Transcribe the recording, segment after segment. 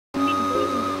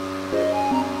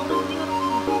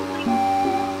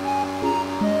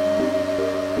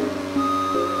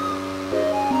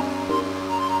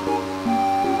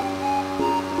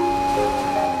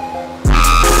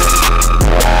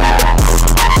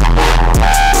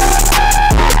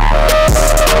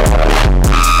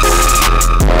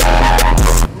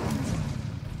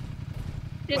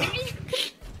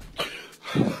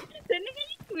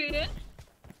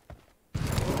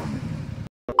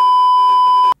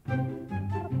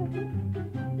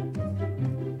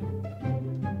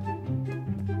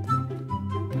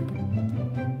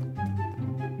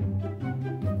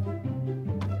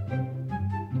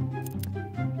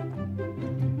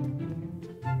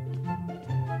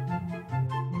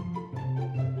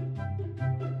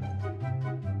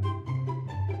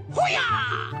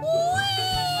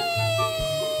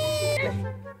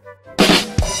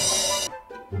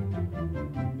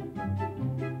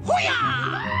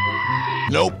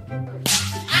Nope.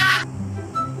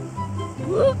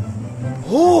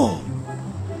 Oh.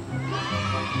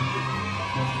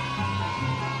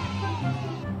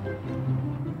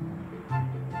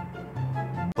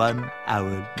 1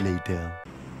 hour later.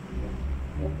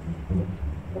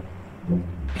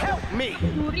 Help me!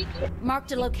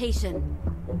 Marked a location.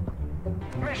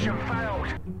 Mission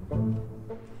failed.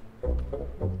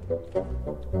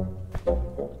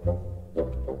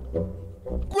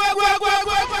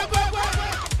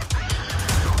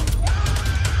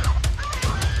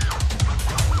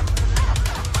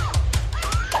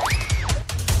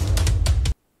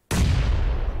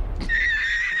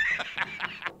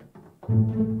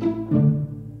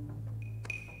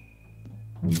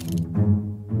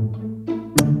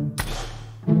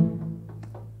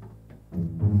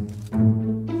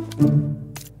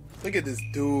 Look at this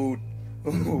dude.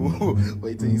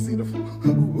 Wait till you see the.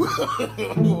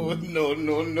 No,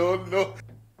 no, no, no.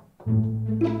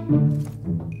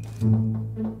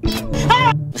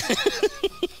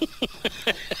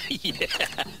 Yeah.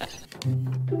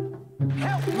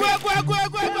 Help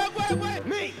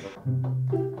me!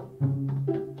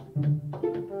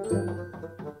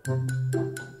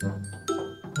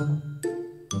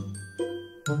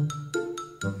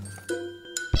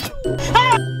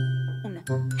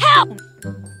 Help!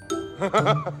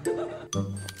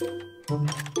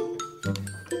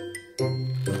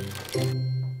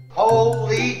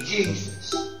 Holy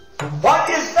Jesus. What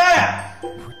is that?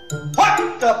 What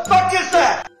the fuck is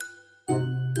that?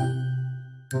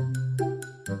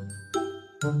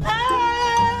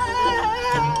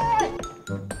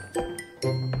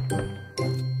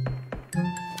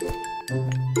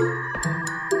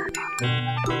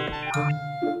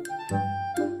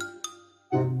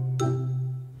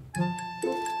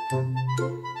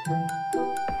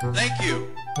 Thank you.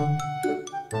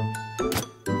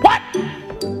 What?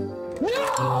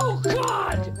 No,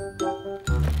 God!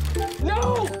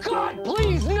 No, God,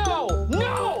 please, no!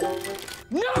 No!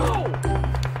 No!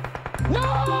 No!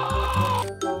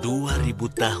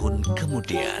 2000 tahun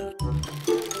kemudian.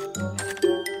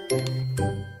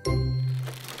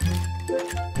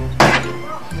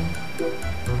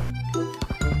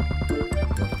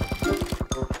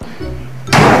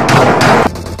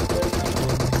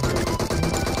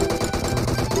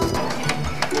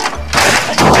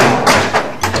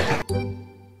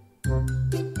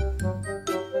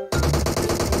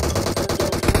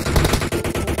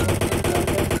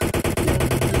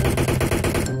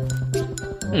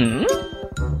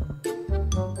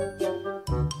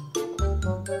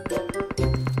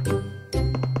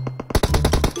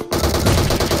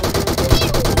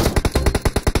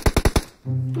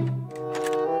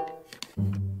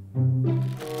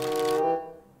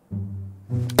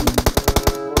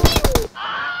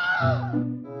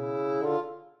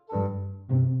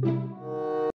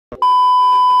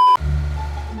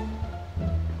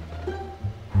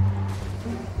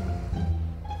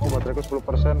 Bateraiku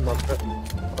 10%,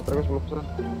 bateraiku 10%.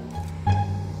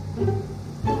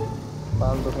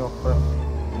 Pantas nyoba.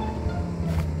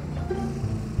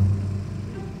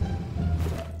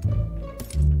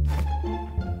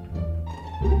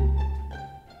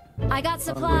 I got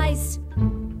supplies.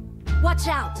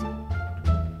 Watch out.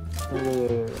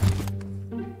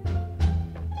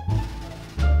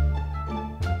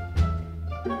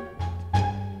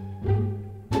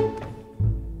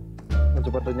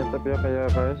 Pada nyetep ya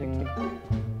kayak sing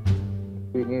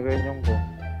wingi kayak nyongko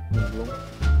belum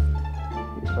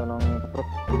bisa nang truk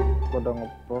pada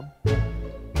ngobrol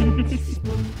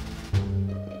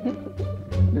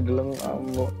di dalam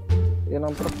ambo ya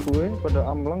nang truk gue pada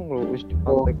amblang lo wis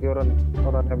dipanteki orang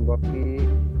nembaki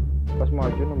pas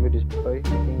maju nembe di spray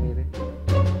tinggi deh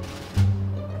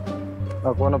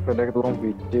aku anak pedek turun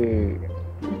biji.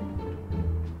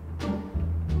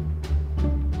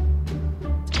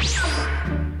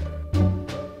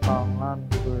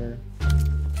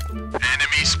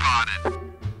 Enemy spotted.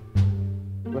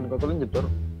 Ben kotorin jedor.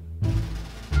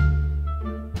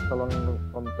 Kalau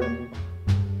konten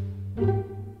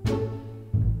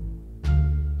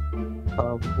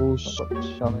abus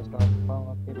sampai sekarang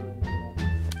akhirnya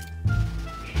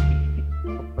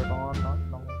kepetangan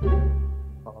nang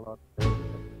kalau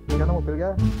kan mobil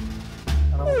ya.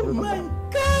 Oh my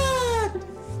god.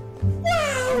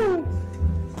 Wow.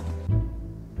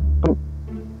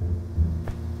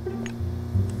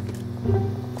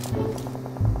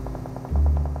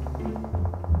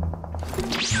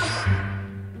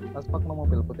 Aspak no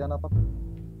mobil putih apa?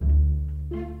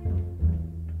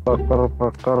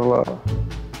 Bakar lah.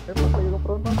 Pas lagi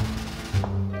ngobrol Pak.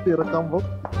 Direkam Bok.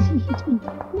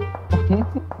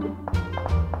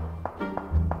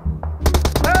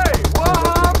 Hey, what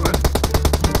happened?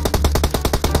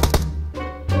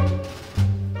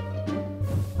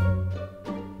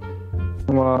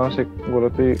 Masih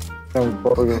berarti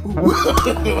tempor gitu.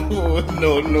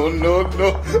 No, no, no, no.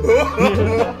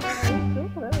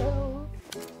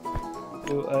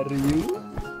 Who are you?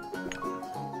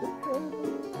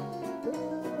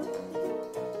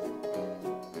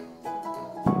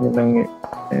 Nyenengi.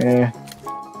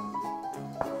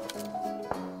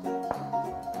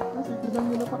 Masih bilang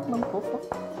gini Pak, nangkop Pak.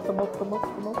 Temok.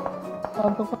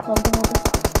 Kantong Pak, kantong apa?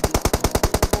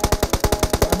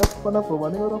 Mana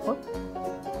mana orang Pak?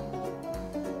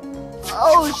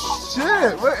 Oh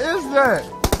shit! What is that?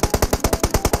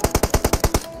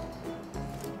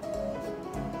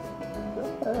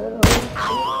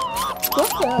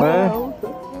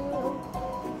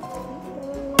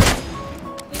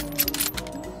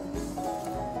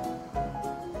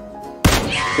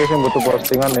 Guys yang butuh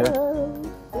postingan ya.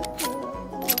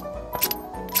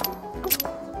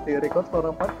 Di record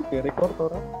orang Pak, di record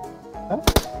orang. Hah?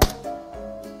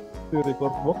 Di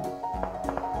record Bok.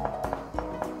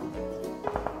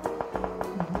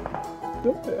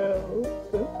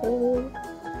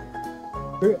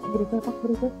 Berita Pak,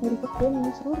 berita kan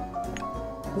misur.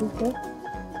 Berita.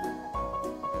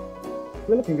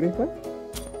 Gue lagi berita.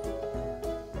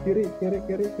 Kiri.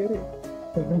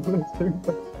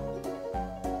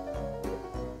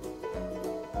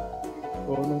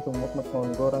 Oh, nang semut nak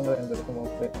orang nggak yang dari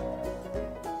semut.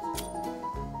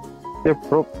 Ya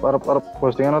bro, Arab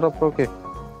postingan Arab bro, oke.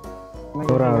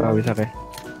 Orang bisa kayak.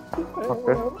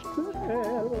 Oke.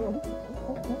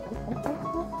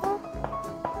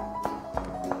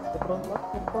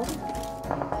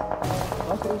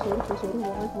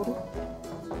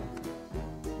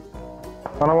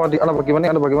 Anak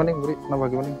bagaimana, Buri? Anak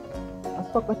bagaimana?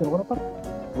 Apa kasih orang apa?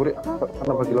 Buri,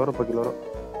 anak bagi loro.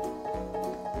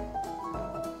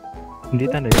 Di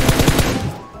tanda ya.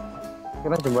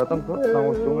 Kena jembatan bro,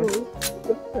 nang ujungnya.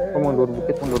 Mundur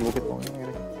bukit.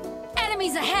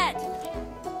 Enemies ahead!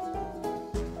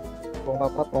 Wong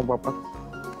papat.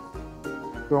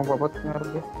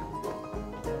 Ngarep ya.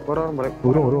 Orang balik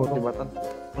Burung. jembatan.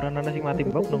 Orang nana sing mati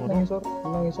Bok nang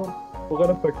ngisor.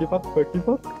 Bukan bagi Pak. Bagi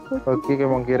ke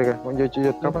wong kiri kan. Mau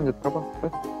jujut kapan?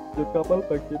 Jut kapal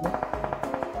bagi Pak.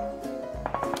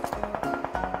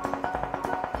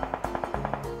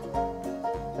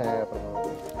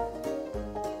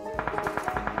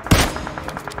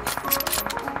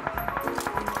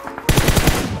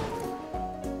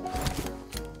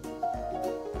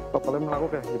 Kapalnya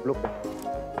melakukan di blok ya.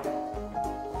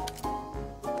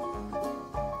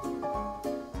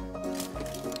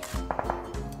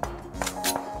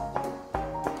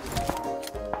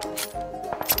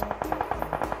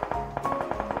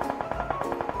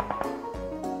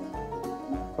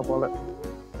 Kapalnya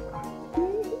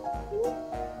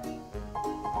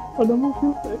Ada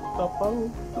mobil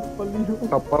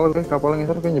kapal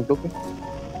ngisor kayak nyeblok ya.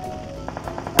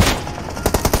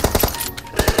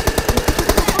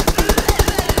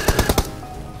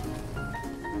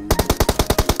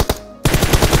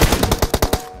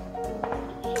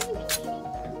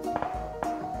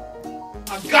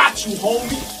 I got you,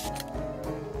 homie.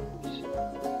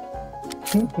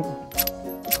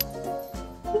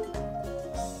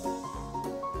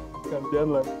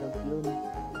 gantian.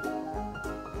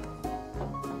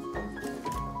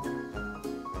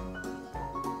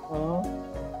 Oh.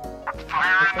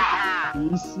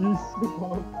 Isi.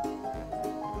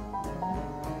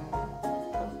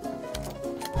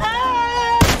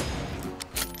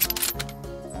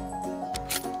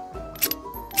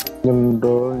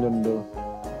 Nyendol.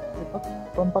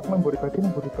 Kontak nang buri bagi.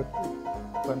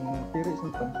 Ban kiri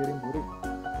buri.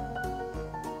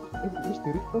 Wis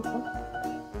diri terus Pak.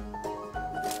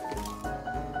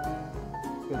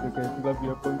 Kayak juga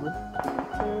biar pun gue.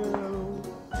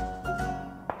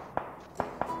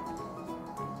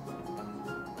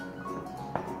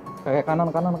 Kayak kanan.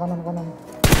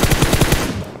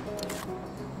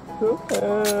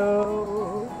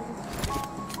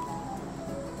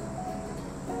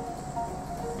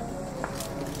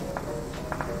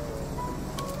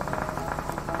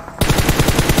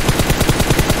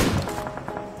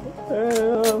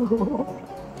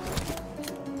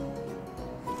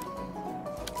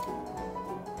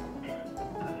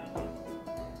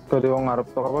 Tadi wong ngarep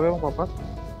tok apa wong papat?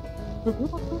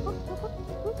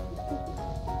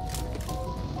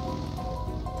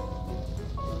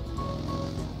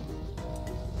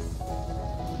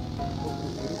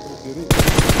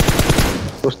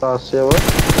 Frustasi apa?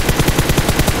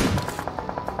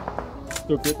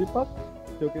 Jogeti Pak,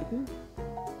 jogeti.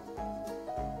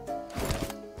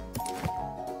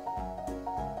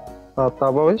 Tata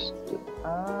apa wis?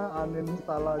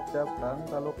 Uninstall aja bang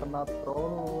kalau kena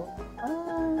troll.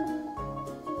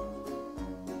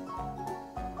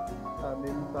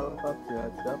 Uninstall saja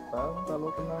aja bang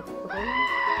kalau kena troll.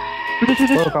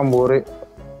 Oh, Kambori.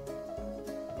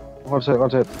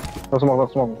 Konset. Semua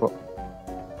kok.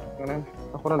 Ini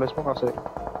aku udah semua kasih.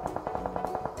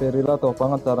 Berila tuh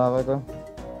banget cara mereka.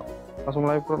 Langsung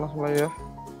mulai bro, langsung mulai ya.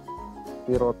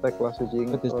 Pirotek lah si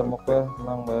jing. Di stemok ya,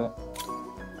 tenang mbak.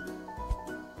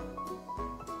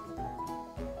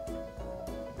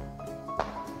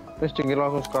 Terus cingir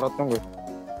langsung sekarat dong gue.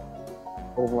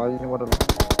 Oh lagi ini modal.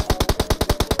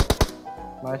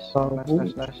 Nice.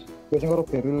 Gue sih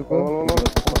ngorok beril kok. Lo,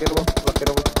 lakir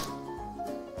apa?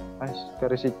 Nice,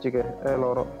 dari si cik ya.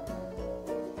 Loro.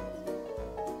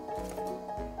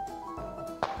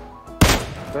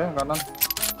 Oke, kanan.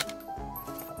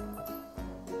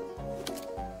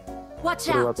 Watch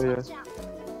Beri out! waktu ya.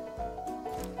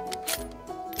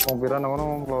 Mobilan aku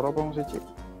loro kong si cik.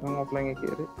 Ngoplengi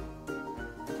kiri.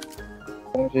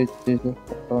 Siji tuh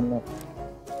pertama.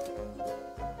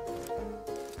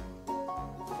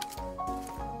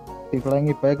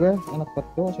 Dikelangi baik ya, enak banget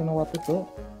tuh, sini waktu tuh.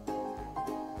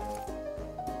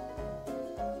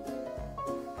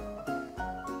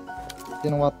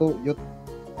 Sini waktu, yut.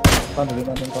 Pandelin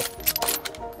nanti kok.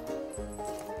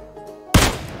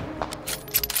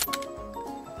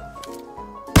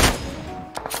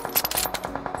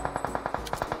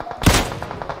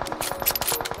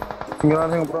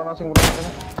 Tinggal nasi ngobrol.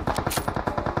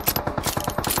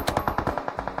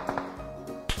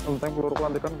 Tentang peluru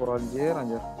pelantikan kurang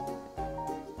anjir.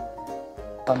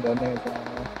 Tandanya itu.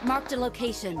 Mark the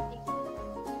location.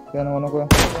 Yang mana gue?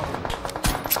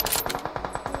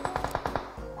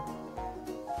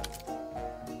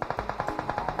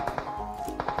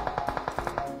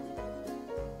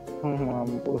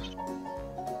 Mampus.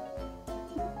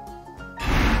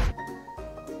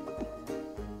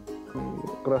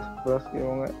 Keras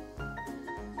gimana?